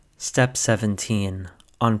Step 17.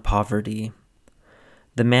 On Poverty.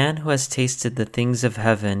 The man who has tasted the things of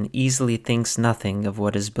heaven easily thinks nothing of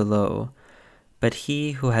what is below, but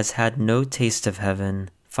he who has had no taste of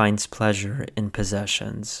heaven finds pleasure in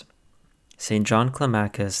possessions. St. John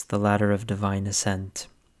Climacus, The Ladder of Divine Ascent.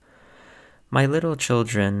 My little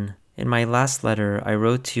children, in my last letter I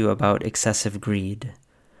wrote to you about excessive greed.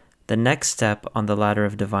 The next step on the ladder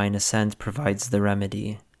of divine ascent provides the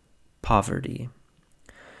remedy: poverty.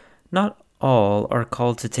 Not all are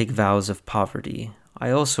called to take vows of poverty.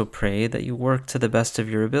 I also pray that you work to the best of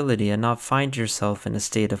your ability and not find yourself in a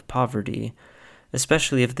state of poverty,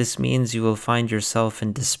 especially if this means you will find yourself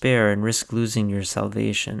in despair and risk losing your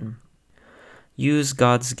salvation. Use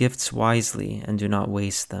God's gifts wisely and do not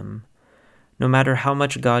waste them. No matter how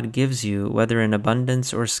much God gives you, whether in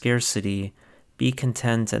abundance or scarcity, be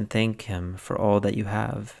content and thank Him for all that you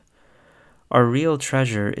have. Our real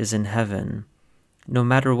treasure is in heaven. No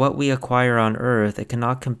matter what we acquire on earth, it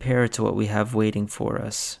cannot compare to what we have waiting for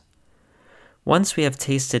us. Once we have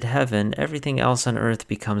tasted heaven, everything else on earth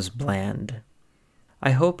becomes bland.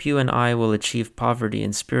 I hope you and I will achieve poverty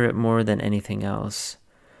in spirit more than anything else.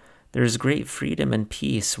 There is great freedom and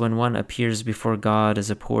peace when one appears before God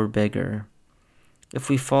as a poor beggar. If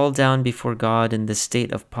we fall down before God in this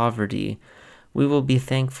state of poverty, we will be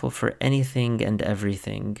thankful for anything and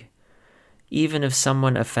everything. Even if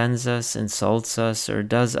someone offends us, insults us, or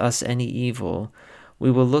does us any evil,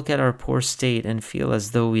 we will look at our poor state and feel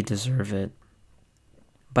as though we deserve it.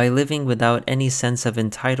 By living without any sense of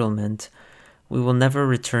entitlement, we will never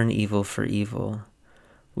return evil for evil.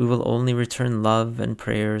 We will only return love and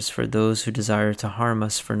prayers for those who desire to harm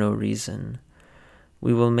us for no reason.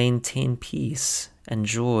 We will maintain peace and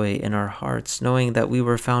joy in our hearts, knowing that we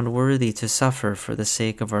were found worthy to suffer for the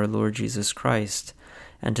sake of our Lord Jesus Christ,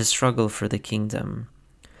 and to struggle for the kingdom.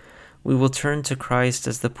 We will turn to Christ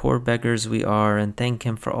as the poor beggars we are and thank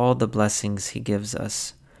Him for all the blessings He gives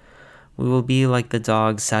us. We will be like the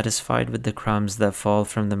dog satisfied with the crumbs that fall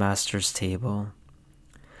from the Master's table.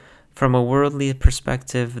 From a worldly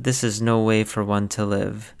perspective, this is no way for one to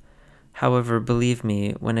live. However, believe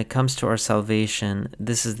me, when it comes to our salvation,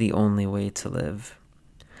 this is the only way to live.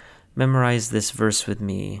 Memorize this verse with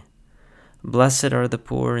me. Blessed are the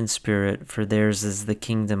poor in spirit, for theirs is the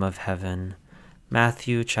kingdom of heaven.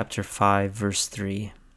 Matthew chapter 5, verse 3.